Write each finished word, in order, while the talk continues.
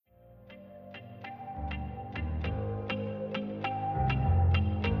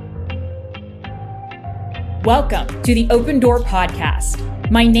Welcome to the Open Door Podcast.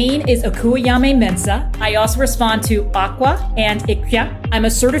 My name is Akuayame Mensah. I also respond to Aqua and Ikya. I'm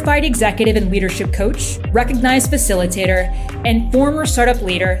a certified executive and leadership coach, recognized facilitator, and former startup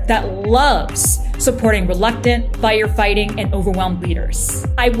leader that loves supporting reluctant, firefighting, and overwhelmed leaders.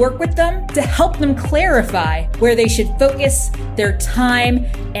 I work with them to help them clarify where they should focus their time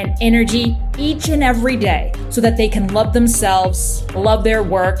and energy each and every day so that they can love themselves, love their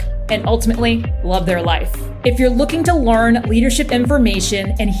work, and ultimately love their life. If you're looking to learn leadership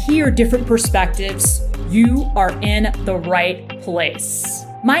information and hear different perspectives, you are in the right place.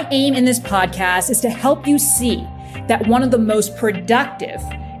 My aim in this podcast is to help you see that one of the most productive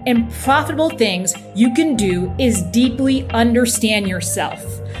and profitable things you can do is deeply understand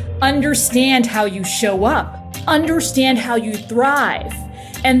yourself, understand how you show up, understand how you thrive,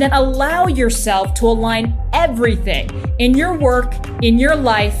 and then allow yourself to align everything in your work, in your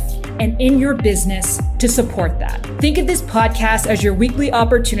life, and in your business to support that. Think of this podcast as your weekly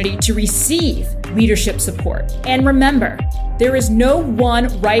opportunity to receive leadership support. And remember, there is no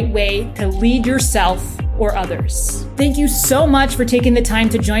one right way to lead yourself or others. Thank you so much for taking the time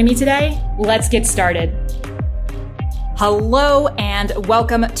to join me today. Let's get started. Hello, and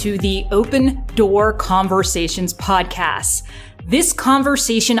welcome to the Open Door Conversations podcast. This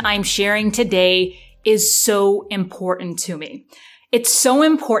conversation I'm sharing today is so important to me. It's so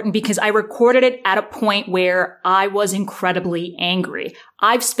important because I recorded it at a point where I was incredibly angry.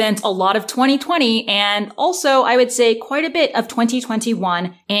 I've spent a lot of 2020 and also I would say quite a bit of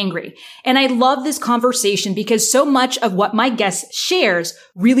 2021 angry. And I love this conversation because so much of what my guest shares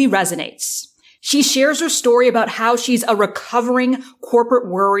really resonates. She shares her story about how she's a recovering corporate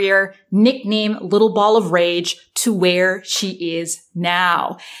warrior, nicknamed Little Ball of Rage, to where she is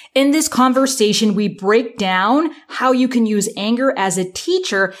now. In this conversation, we break down how you can use anger as a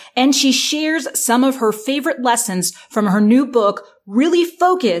teacher, and she shares some of her favorite lessons from her new book, really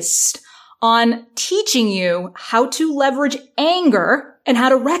focused on teaching you how to leverage anger and how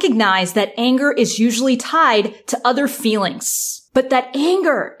to recognize that anger is usually tied to other feelings. But that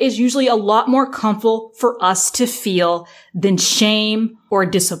anger is usually a lot more comfortable for us to feel than shame or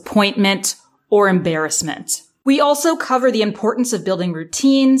disappointment or embarrassment. We also cover the importance of building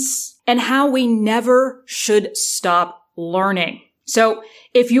routines and how we never should stop learning. So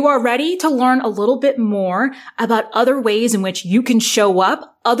if you are ready to learn a little bit more about other ways in which you can show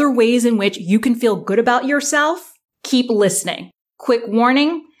up, other ways in which you can feel good about yourself, keep listening. Quick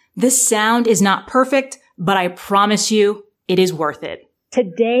warning, this sound is not perfect, but I promise you, it is worth it.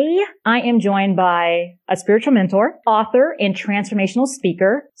 Today, I am joined by a spiritual mentor, author, and transformational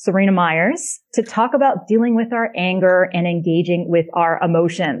speaker, Serena Myers, to talk about dealing with our anger and engaging with our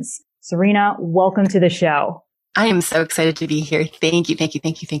emotions. Serena, welcome to the show. I am so excited to be here. Thank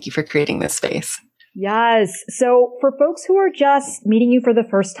you for creating this space. Yes. So for folks who are just meeting you for the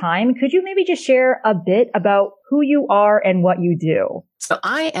first time, could you maybe just share a bit about who you are and what you do? So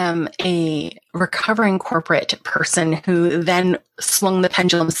I am a recovering corporate person who then swung the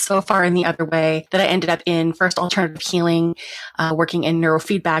pendulum so far in the other way that I ended up in first alternative healing, working in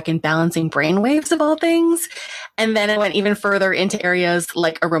neurofeedback and balancing brainwaves of all things. And then I went even further into areas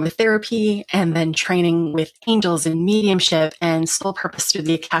like aromatherapy and then training with angels and mediumship and soul purpose through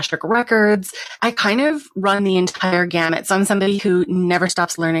the Akashic records. I kind of run the entire gamut. So I'm somebody who never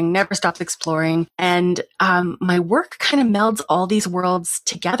stops learning, never stops exploring. And my work kind of melds all these worlds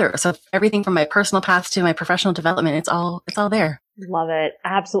together. So everything from my personal path to my professional development, it's all there. Love it.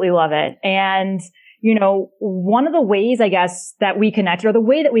 Absolutely love it. And, you know, one of the ways, I guess, that we connected, or the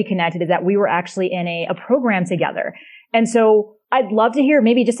way that we connected, is that we were actually in a program together. And so I'd love to hear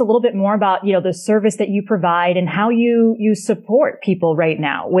maybe just a little bit more about, you know, the service that you provide and how you support people right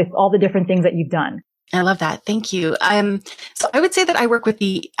now with all the different things that you've done. I love that. Thank you. So I would say that I work with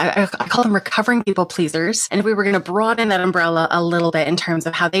I call them recovering people pleasers. And if we were going to broaden that umbrella a little bit in terms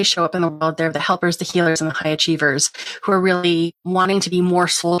of how they show up in the world, they're the helpers, the healers, and the high achievers who are really wanting to be more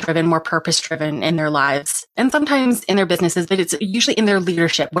soul driven, more purpose driven in their lives. And sometimes in their businesses, but it's usually in their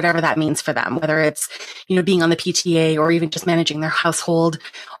leadership, whatever that means for them, whether it's, you know, being on the PTA or even just managing their household,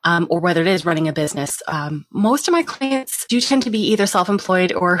 or whether it is running a business. Most of my clients do tend to be either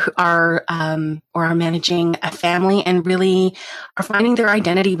self-employed or are managing a family and really are finding their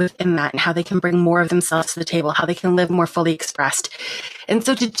identity within that and how they can bring more of themselves to the table, how they can live more fully expressed. And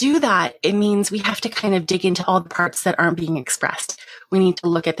so to do that, it means we have to kind of dig into all the parts that aren't being expressed. We need to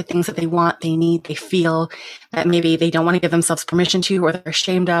look at the things that they want, they need, they feel that maybe they don't want to give themselves permission to, or they're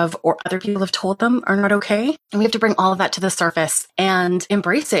ashamed of, or other people have told them are not okay. And we have to bring all of that to the surface and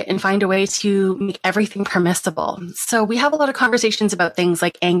embrace it and find a way to make everything permissible. So we have a lot of conversations about things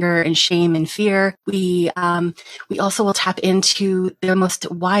like anger and shame and fear. We also will tap into the most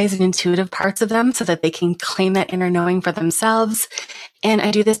wise and intuitive parts of them so that they can claim that inner knowing for themselves. And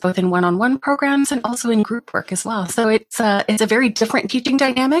I do this both in one-on-one programs and also in group work as well. So it's a very different teaching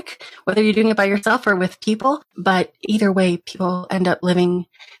dynamic, whether you're doing it by yourself or with people. But either way, people end up living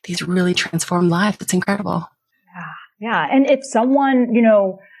these really transformed lives. It's incredible. Yeah. And if someone,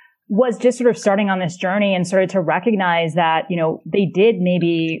 was just sort of starting on this journey and started to recognize that, they did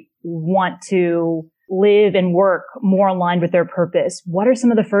maybe want to live and work more aligned with their purpose, what are some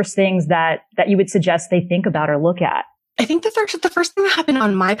of the first things that you would suggest they think about or look at? I think the first thing that happened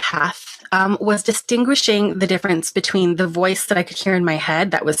on my path was distinguishing the difference between the voice that I could hear in my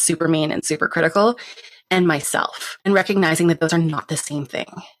head that was super mean and super critical and myself, and recognizing that those are not the same thing.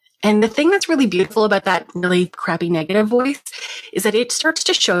 And the thing that's really beautiful about that really crappy negative voice is that it starts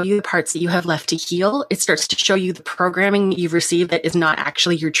to show you the parts that you have left to heal. It starts to show you the programming you've received that is not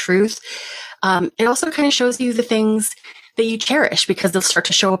actually your truth. It also kind of shows you the things that you cherish, because they'll start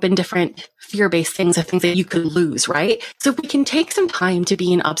to show up in different fear-based things of things that you could lose, right? So if we can take some time to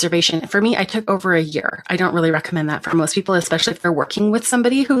be in observation. For me, I took over a year. I don't really recommend that for most people, especially if they're working with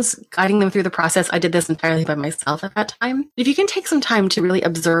somebody who's guiding them through the process. I did this entirely by myself at that time. If you can take some time to really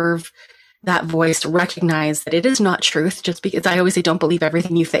observe that voice, recognize that it is not truth, just because I always say, don't believe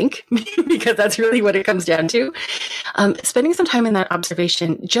everything you think, because that's really what it comes down to. Spending some time in that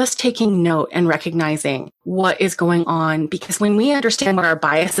observation, just taking note and recognizing what is going on. Because when we understand what our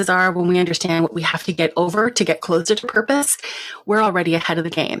biases are, when we understand what we have to get over to get closer to purpose, we're already ahead of the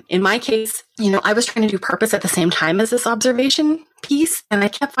game. In my case, I was trying to do purpose at the same time as this observation piece, and I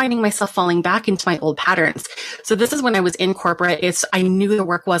kept finding myself falling back into my old patterns. So this is when I was in corporate. I knew the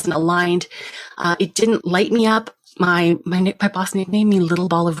work wasn't aligned. It didn't light me up. My boss nicknamed me Little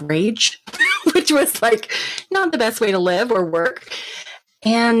Ball of Rage, which was like not the best way to live or work.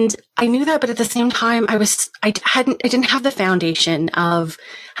 And I knew that, but at the same time, I didn't have the foundation of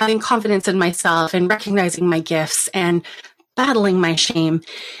having confidence in myself and recognizing my gifts and battling my shame.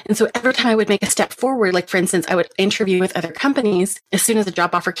 And so every time I would make a step forward, like for instance, I would interview with other companies, as soon as a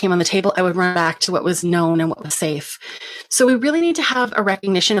job offer came on the table, I would run back to what was known and what was safe. So we really need to have a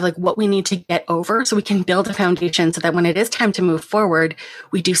recognition of like what we need to get over so we can build a foundation so that when it is time to move forward,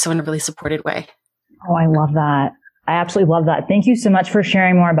 we do so in a really supported way. Oh, I love that. I absolutely love that. Thank you so much for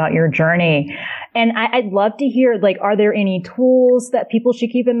sharing more about your journey. And I'd love to hear, are there any tools that people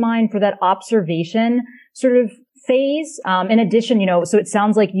should keep in mind for that observation sort of phase? In addition, so it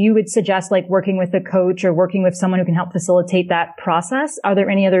sounds like you would suggest working with a coach or working with someone who can help facilitate that process. Are there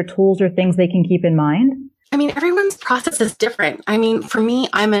any other tools or things they can keep in mind? I mean, everyone's process is different. I mean, for me,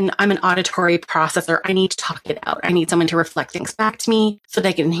 I'm an auditory processor. I need to talk it out. I need someone to reflect things back to me so that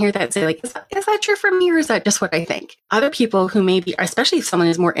I can hear that and say, is that true for me, or is that just what I think? Other people who maybe, especially if someone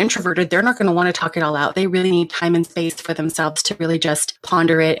is more introverted, they're not going to want to talk it all out. They really need time and space for themselves to really just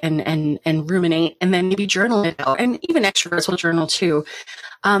ponder it and ruminate, and then maybe journal it out. And even extroverts will journal too.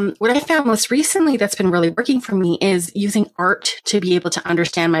 What I found most recently that's been really working for me is using art to be able to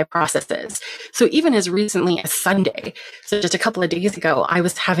understand my processes. So even as recently as Sunday, so just a couple of days ago, I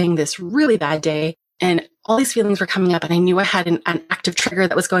was having this really bad day and all these feelings were coming up, and I knew I had an active trigger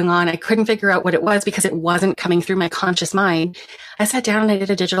that was going on. I couldn't figure out what it was because it wasn't coming through my conscious mind. I sat down and I did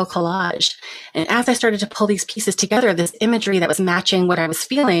a digital collage. And as I started to pull these pieces together, this imagery that was matching what I was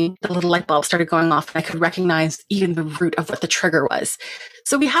feeling, the little light bulb started going off, and I could recognize even the root of what the trigger was.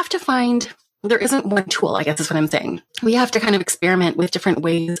 So we have to find, there isn't one tool, I guess is what I'm saying. We have to kind of experiment with different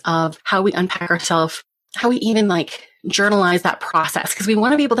ways of how we unpack ourselves, how we even journalize that process, because we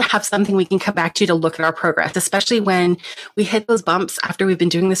want to be able to have something we can come back to look at our progress, especially when we hit those bumps after we've been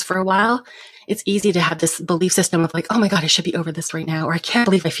doing this for a while. It's easy to have this belief system of oh my God, I should be over this right now, or I can't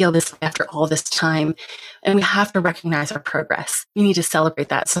believe I feel this after all this time. And we have to recognize our progress. We need to celebrate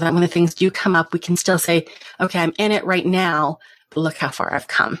that so that when the things do come up, we can still say, okay, I'm in it right now. Look how far I've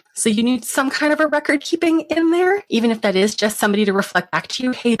come. So you need some kind of a record keeping in there, even if that is just somebody to reflect back to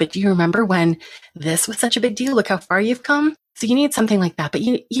you. Hey, but do you remember when this was such a big deal? Look how far you've come. So you need something like that, but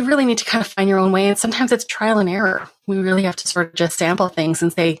you really need to kind of find your own way. And sometimes it's trial and error. We really have to sort of just sample things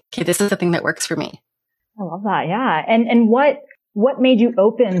and say, okay, this is the thing that works for me. I love that. Yeah. And what made you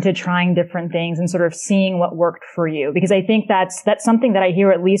open to trying different things and sort of seeing what worked for you? Because I think that's something that I hear,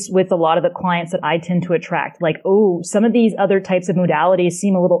 at least with a lot of the clients that I tend to attract. Some of these other types of modalities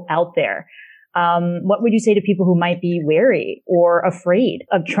seem a little out there. What would you say to people who might be wary or afraid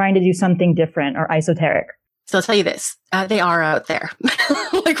of trying to do something different or esoteric? So I'll tell you this, they are out there.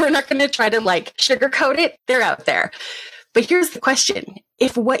 Like, we're not going to try to like sugarcoat it. They're out there. But here's the question.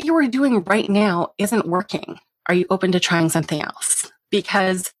 If what you are doing right now isn't working, are you open to trying something else?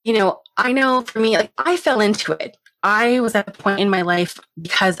 Because, I know for me, like, I fell into it. I was at a point in my life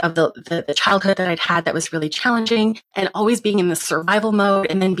because of the childhood that I'd had that was really challenging, and always being in this survival mode,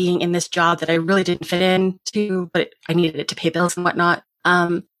 and then being in this job that I really didn't fit into, but I needed it to pay bills and whatnot.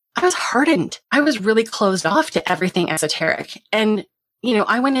 I was hardened. I was really closed off to everything esoteric. And,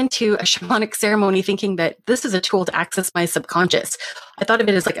 I went into a shamanic ceremony thinking that this is a tool to access my subconscious. I thought of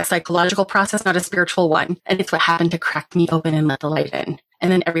it as like a psychological process, not a spiritual one. And it's what happened to crack me open and let the light in.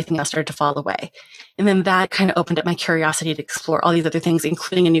 And then everything else started to fall away. And then that kind of opened up my curiosity to explore all these other things,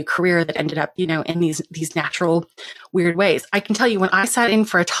 including a new career that ended up, in these natural, weird ways. I can tell you, when I sat in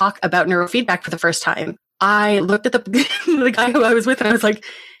for a talk about neurofeedback for the first time, I looked at the guy who I was with, and I was like,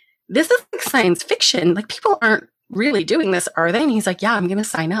 this is like science fiction. Like, people aren't really doing this, are they? And he's like, yeah, I'm going to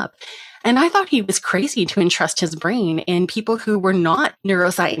sign up. And I thought he was crazy to entrust his brain in people who were not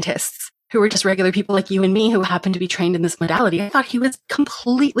neuroscientists, who were just regular people like you and me who happened to be trained in this modality. I thought he was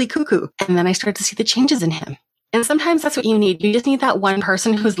completely cuckoo. And then I started to see the changes in him. And sometimes that's what you need. You just need that one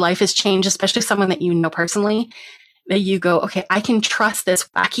person whose life has changed, especially someone that you know personally, that you go, okay, I can trust this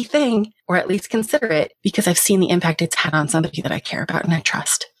wacky thing, or at least consider it, because I've seen the impact it's had on somebody that I care about and I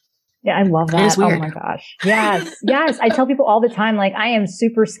trust. Yeah, I love that. Oh my gosh. Yes. Yes. I tell people all the time, like, I am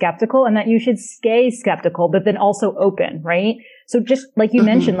super skeptical, and that you should stay skeptical, but then also open, right? So just like you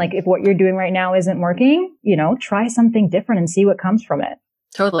mentioned, like, if what you're doing right now isn't working, try something different and see what comes from it.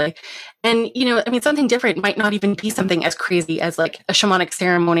 Totally. And, something different might not even be something as crazy as like a shamanic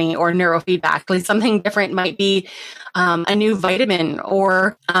ceremony or neurofeedback. Like, something different might be a new vitamin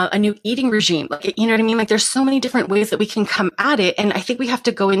or a new eating regime. Like, you know what I mean? Like, there's so many different ways that we can come at it. And I think we have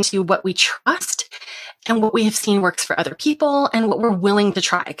to go into what we trust and what we have seen works for other people and what we're willing to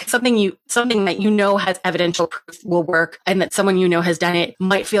try. Something that has evidential proof will work, and that someone has done it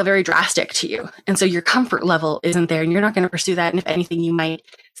might feel very drastic to you. And so your comfort level isn't there, and you're not going to pursue that. And if anything, you might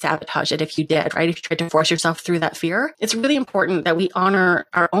sabotage it if you did, right? If you tried to force yourself through that fear. It's really important that we honor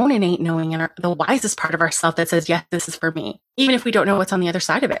our own innate knowing and the wisest part of ourselves that says, yes, this is for me, even if we don't know what's on the other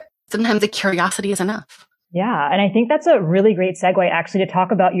side of it. Sometimes the curiosity is enough. Yeah. And I think that's a really great segue actually to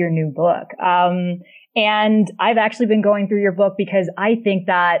talk about your new book. And I've actually been going through your book because I think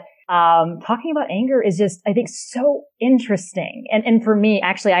that talking about anger is just, I think, so interesting. And for me,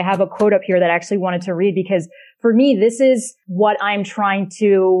 actually, I have a quote up here that I actually wanted to read, because for me, this is what I'm trying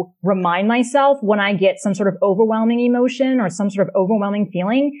to remind myself when I get some sort of overwhelming emotion or some sort of overwhelming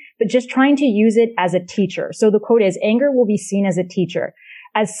feeling, but just trying to use it as a teacher. So the quote is, anger will be seen as a teacher,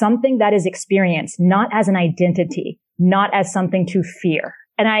 as something that is experienced, not as an identity, not as something to fear.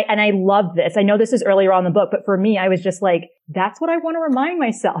 And I love this. I know this is earlier on in the book, but for me, I was just like, that's what I want to remind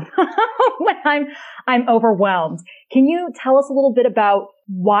myself when I'm overwhelmed. Can you tell us a little bit about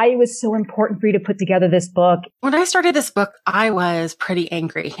why it was so important for you to put together this book? When I started this book, I was pretty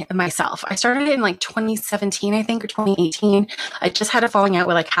angry at myself. I started it in like 2017, I think, or 2018. I just had a falling out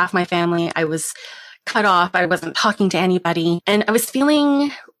with like half my family. I was cut off. I wasn't talking to anybody, and I was feeling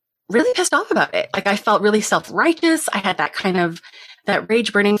really pissed off about it. Like, I felt really self-righteous. I had that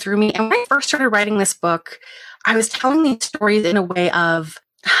rage burning through me. And when I first started writing this book, I was telling these stories in a way of,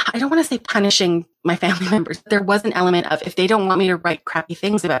 I don't want to say punishing my family members. There was an element of, if they don't want me to write crappy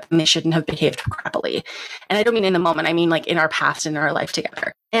things about them, they shouldn't have behaved crappily. And I don't mean in the moment. I mean like in our past and in our life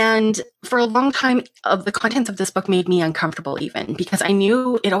together. And for a long time, the contents of this book made me uncomfortable, even because I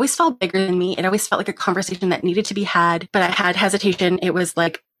knew it always felt bigger than me. It always felt like a conversation that needed to be had, but I had hesitation. It was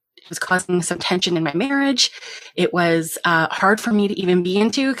causing some tension in my marriage. It was hard for me to even be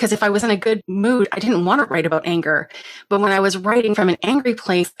into, because if I was in a good mood, I didn't want to write about anger. But when I was writing from an angry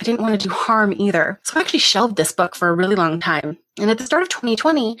place, I didn't want to do harm either. So I actually shelved this book for a really long time. And at the start of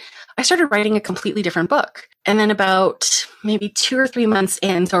 2020, I started writing a completely different book. And then about maybe 2 or 3 months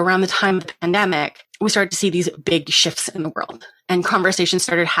in, so around the time of the pandemic, we started to see these big shifts in the world, and conversations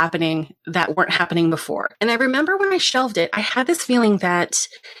started happening that weren't happening before. And I remember when I shelved it, I had this feeling that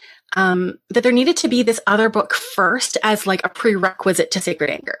there needed to be this other book first as like a prerequisite to Sacred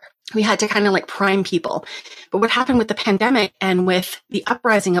Anger. We had to kind of like prime people. But what happened with the pandemic and with the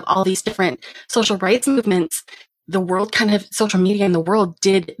uprising of all these different social rights movements, the world kind of, social media in the world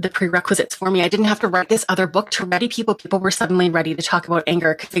did the prerequisites for me. I didn't have to write this other book to ready people. People were suddenly ready to talk about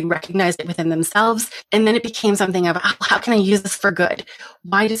anger because they recognized it within themselves. And then it became something of, how can I use this for good?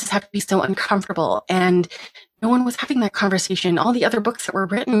 Why does this have to be so uncomfortable? And No one was having that conversation. All the other books that were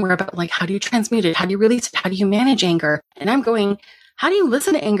written were about like, how do you transmute it? How do you release it? How do you manage anger? And I'm going, how do you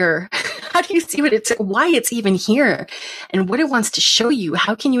listen to anger? How do you see what it's, why it's even here and what it wants to show you?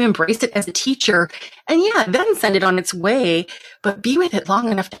 How can you embrace it as a teacher? And yeah, then send it on its way, but be with it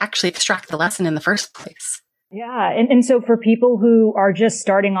long enough to actually extract the lesson in the first place. Yeah. And so for people who are just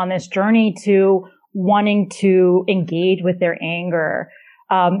starting on this journey to wanting to engage with their anger,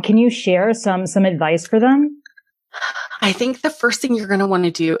 can you share some advice for them? I think the first thing you're going to want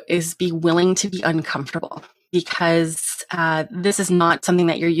to do is be willing to be uncomfortable, because this is not something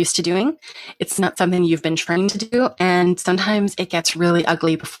that you're used to doing. It's not something you've been trained to do. And sometimes it gets really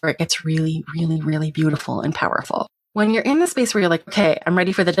ugly before it gets really, really, really beautiful and powerful. When you're in the space where you're like, okay, I'm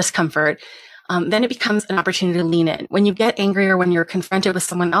ready for the discomfort, then it becomes an opportunity to lean in. When you get angry or when you're confronted with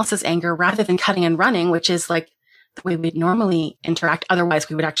someone else's anger, rather than cutting and running, which is like the way we'd normally interact, otherwise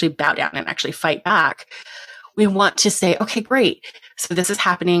we would actually bow down and actually fight back. We want to say, okay, great. So this is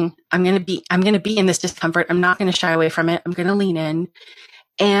happening. I'm going to be in this discomfort. I'm not going to shy away from it. I'm going to lean in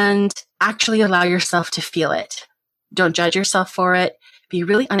and actually allow yourself to feel it. Don't judge yourself for it. Be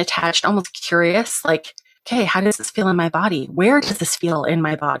really unattached, almost curious. Like, okay, how does this feel in my body? Where does this feel in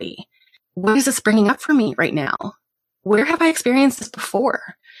my body? What is this bringing up for me right now? Where have I experienced this before?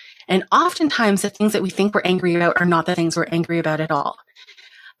 And oftentimes the things that we think we're angry about are not the things we're angry about at all.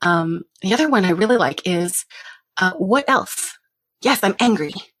 The other one I really like is, what else? Yes, I'm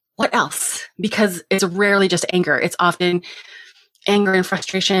angry. What else? Because it's rarely just anger. It's often anger and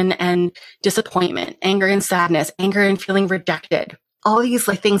frustration and disappointment, anger and sadness, anger and feeling rejected. All these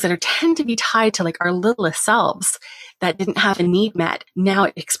like things that tend to be tied to like our littlest selves that didn't have a need met. Now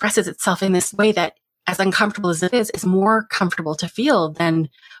it expresses itself in this way that, as uncomfortable as it is more comfortable to feel than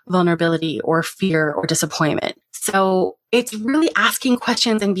vulnerability or fear or disappointment. So it's really asking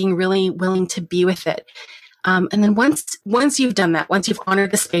questions and being really willing to be with it. And then once you've done that, once you've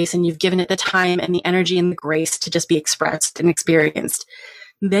honored the space and you've given it the time and the energy and the grace to just be expressed and experienced,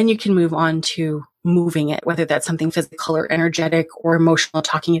 then you can move on to moving it, whether that's something physical or energetic or emotional,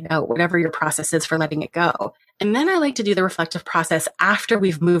 talking it out, whatever your process is for letting it go. And then I like to do the reflective process after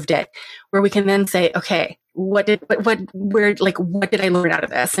we've moved it, where we can then say, okay, what did I learn out of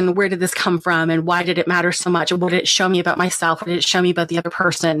this? And where did this come from? And why did it matter so much? And what did it show me about myself? What did it show me about the other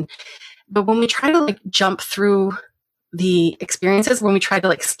person? But when we try to like jump through the experiences, when we try to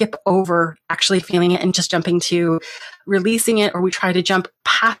like skip over actually feeling it and just jumping to releasing it, or we try to jump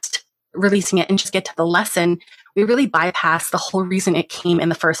past releasing it and just get to the lesson, we really bypass the whole reason it came in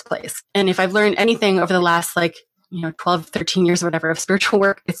the first place. And if I've learned anything over the last 12, 13 years or whatever of spiritual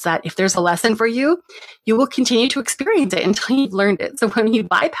work, it's that if there's a lesson for you, you will continue to experience it until you've learned it. So when you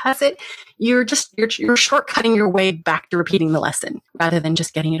bypass it, you're shortcutting your way back to repeating the lesson rather than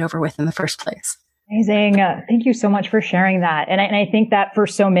just getting it over with in the first place. Amazing. Thank you so much for sharing that. And I think that for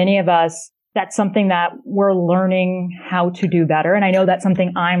so many of us, that's something that we're learning how to do better. And I know that's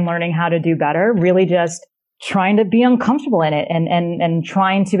something I'm learning how to do better, really just trying to be uncomfortable in it and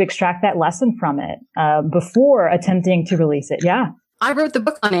trying to extract that lesson from it before attempting to release it. Yeah. I wrote the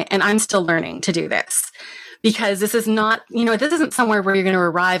book on it and I'm still learning to do this, because this is not, this isn't somewhere where you're going to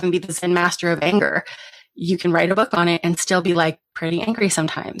arrive and be the Zen master of anger. You can write a book on it and still be like pretty angry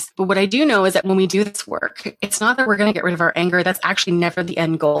sometimes. But what I do know is that when we do this work, it's not that we're going to get rid of our anger. That's actually never the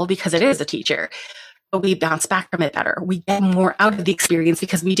end goal, because it is a teacher. But we bounce back from it better. We get more out of the experience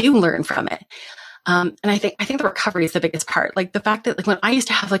because we do learn from it. And I think the recovery is the biggest part. Like the fact that like when I used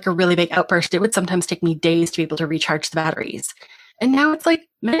to have like a really big outburst, it would sometimes take me days to be able to recharge the batteries. And now it's like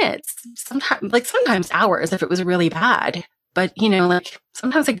minutes, sometimes hours if it was really bad. But,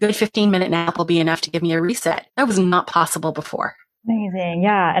 sometimes a good 15-minute nap will be enough to give me a reset. That was not possible before. Amazing.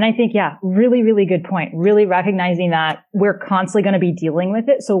 Yeah. And I think, really, really good point. Really recognizing that we're constantly going to be dealing with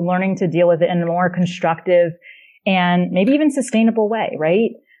it. So learning to deal with it in a more constructive and maybe even sustainable way,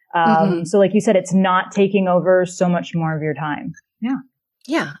 right? So like you said, it's not taking over so much more of your time. Yeah.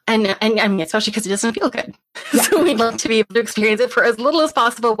 Yeah. And I mean, especially because it doesn't feel good. Yeah. So we'd love to be able to experience it for as little as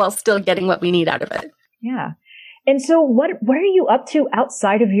possible while still getting what we need out of it. Yeah. And so what are you up to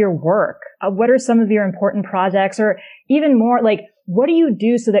outside of your work? What are some of your important projects, or even more like, what do you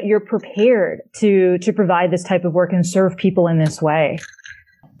do so that you're prepared to provide this type of work and serve people in this way?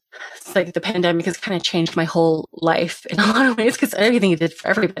 It's like the pandemic has kind of changed my whole life in a lot of ways, because everything it did for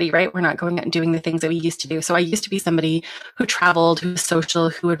everybody, right? We're not going out and doing the things that we used to do. So I used to be somebody who traveled, who was social,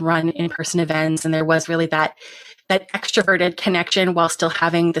 who would run in-person events. And there was really that extroverted connection while still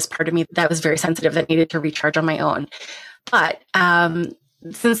having this part of me that was very sensitive that needed to recharge on my own. But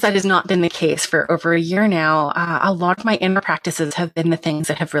since that has not been the case for over a year now, a lot of my inner practices have been the things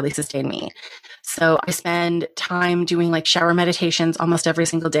that have really sustained me. So I spend time doing like shower meditations almost every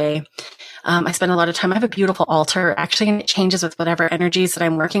single day. I spend a lot of time. I have a beautiful altar actually, and it changes with whatever energies that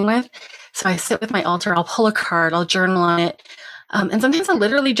I'm working with. So I sit with my altar, I'll pull a card, I'll journal on it. And sometimes I'll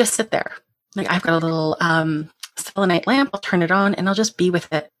literally just sit there. Like I've got a little selenite lamp, I'll turn it on and I'll just be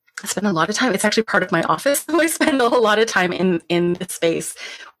with it. I spend a lot of time. It's actually part of my office. So I spend a whole lot of time in this space,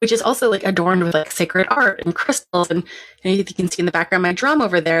 which is also like adorned with like sacred art and crystals. And you can see in the background, my drum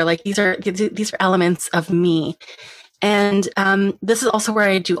over there, like these are elements of me. And this is also where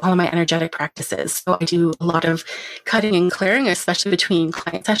I do all of my energetic practices. So I do a lot of cutting and clearing, especially between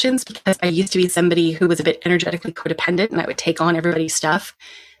client sessions, because I used to be somebody who was a bit energetically codependent and I would take on everybody's stuff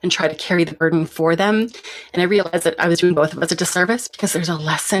and try to carry the burden for them. And I realized that I was doing both of us a disservice because there's a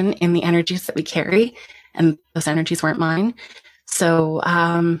lesson in the energies that we carry, and those energies weren't mine. So,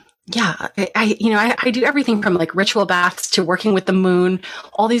 yeah, I do everything from like ritual baths to working with the moon,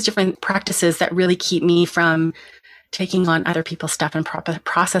 all these different practices that really keep me from taking on other people's stuff and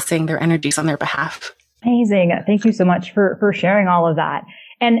processing their energies on their behalf. Amazing. Thank you so much for sharing all of that.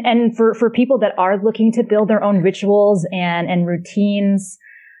 And for people that are looking to build their own rituals and routines,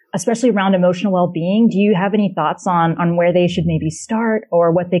 especially around emotional well-being, do you have any thoughts on where they should maybe start or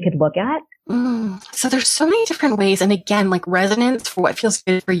what they could look at? So there's so many different ways. And again, like resonance for what feels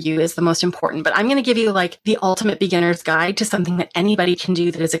good for you is the most important. But I'm going to give you like the ultimate beginner's guide to something that anybody can do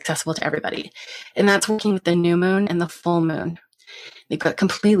that is accessible to everybody. And that's working with the new moon and the full moon. They've got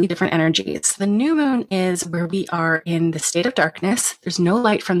completely different energies. The new moon is where we are in the state of darkness. There's no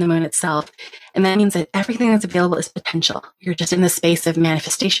light from the moon itself. And that means that everything that's available is potential. You're just in the space of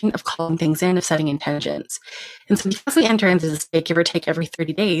manifestation, of calling things in, of setting intentions. And so because we enter into this state, give or take every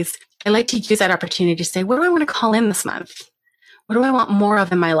 30 days, I like to use that opportunity to say, what do I want to call in this month? What do I want more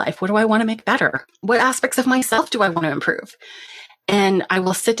of in my life? What do I want to make better? What aspects of myself do I want to improve? And I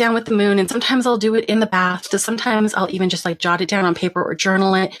will sit down with the moon, and sometimes I'll do it in the bath. So sometimes I'll even just like jot it down on paper or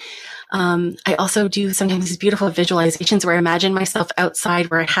journal it. I also do sometimes these beautiful visualizations where I imagine myself outside,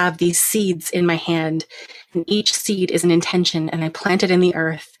 where I have these seeds in my hand, and each seed is an intention, and I plant it in the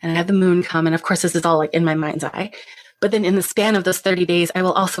earth, and I have the moon come. And of course, this is all like in my mind's eye. But then in the span of those 30 days, I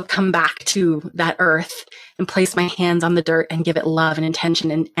will also come back to that earth and place my hands on the dirt and give it love and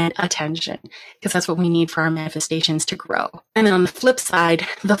intention and attention, because that's what we need for our manifestations to grow. And then on the flip side,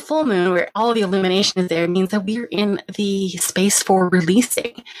 the full moon, where all the illumination is there, means that we're in the space for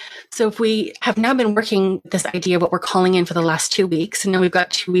releasing. So if we have now been working this idea of what we're calling in for the last 2 weeks, and now we've got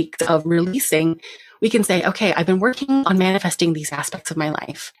 2 weeks of releasing, we can say, okay, I've been working on manifesting these aspects of my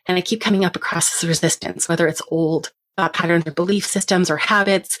life, and I keep coming up across this resistance, whether it's old thought patterns or belief systems or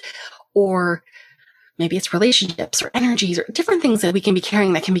habits, or maybe it's relationships or energies or different things that we can be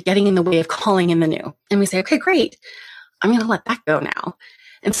carrying that can be getting in the way of calling in the new. And we say, okay, great, I'm going to let that go now.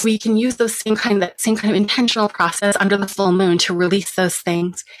 And so we can use that same kind of intentional process under the full moon to release those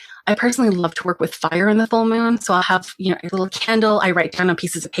things. I personally love to work with fire in the full moon. So I'll have, a little candle. I write down on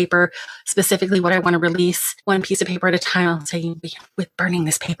pieces of paper specifically what I want to release, one piece of paper at a time. I'll say, with burning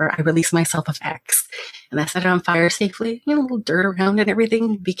this paper, I release myself of X. And I set it on fire safely, a little dirt around and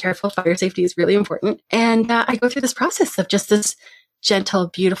everything. Be careful. Fire safety is really important. And I go through this process of just this gentle,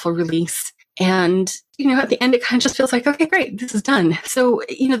 beautiful release. And, at the end, it kind of just feels like, okay, great, this is done. So,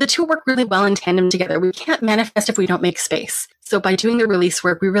 the two work really well in tandem together. We can't manifest if we don't make space. So by doing the release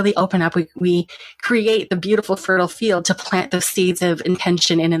work, we really open up, we create the beautiful fertile field to plant those seeds of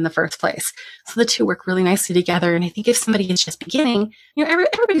intention in the first place. So the two work really nicely together. And I think if somebody is just beginning,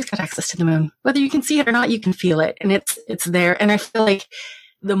 everybody's got access to the moon. Whether you can see it or not, you can feel it, and it's there. And I feel like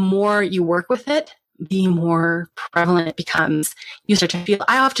the more you work with it, the more prevalent it becomes. You start to feel,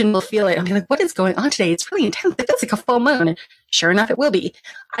 I often will feel it. I'm like, what is going on today? It's really intense. It feels like a full moon. And sure enough, it will be.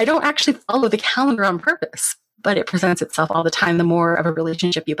 I don't actually follow the calendar on purpose, but it presents itself all the time, the more of a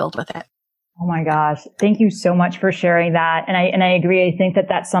relationship you build with it. Oh my gosh. Thank you so much for sharing that. And I agree. I think that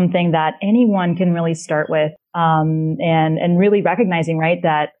that's something that anyone can really start with. And really recognizing, right,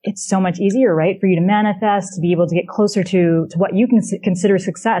 that it's so much easier, right, for you to manifest, to be able to get closer to what you can consider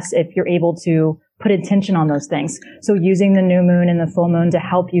success if you're able to put intention on those things. So using the new moon and the full moon to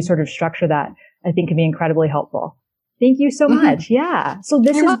help you sort of structure that, I think can be incredibly helpful. Thank you so much. Yeah. So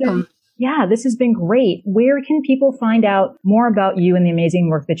this has been great. Where can people find out more about you and the amazing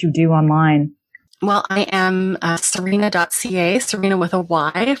work that you do online? Well, I am Serena.ca, Serena with a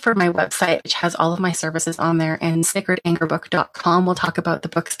Y, for my website, which has all of my services on there, and sacredanchorbook.com. We'll talk about the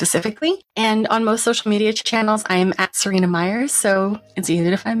book specifically. And on most social media channels, I'm at Serena Myers, so it's easy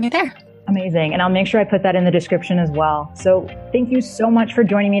to find me there. Amazing. And I'll make sure I put that in the description as well. So thank you so much for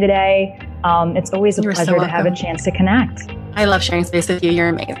joining me today. It's always a pleasure to have a chance to connect. I love sharing space with you. You're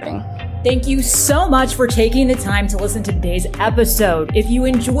amazing. Thank you so much for taking the time to listen to today's episode. If you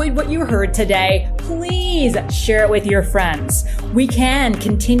enjoyed what you heard today, please share it with your friends. We can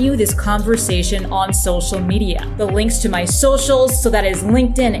continue this conversation on social media. The links to my socials, so that is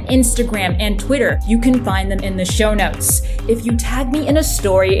LinkedIn, Instagram, and Twitter, you can find them in the show notes. If you tag me in a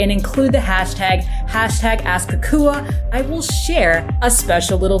story and include the hashtag AskKakua, I will share a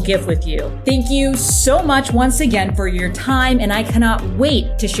special little gift with you. Thank you so much once again for your time, and I cannot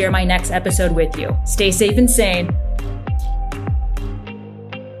wait to share my next episode with you. Stay safe and sane.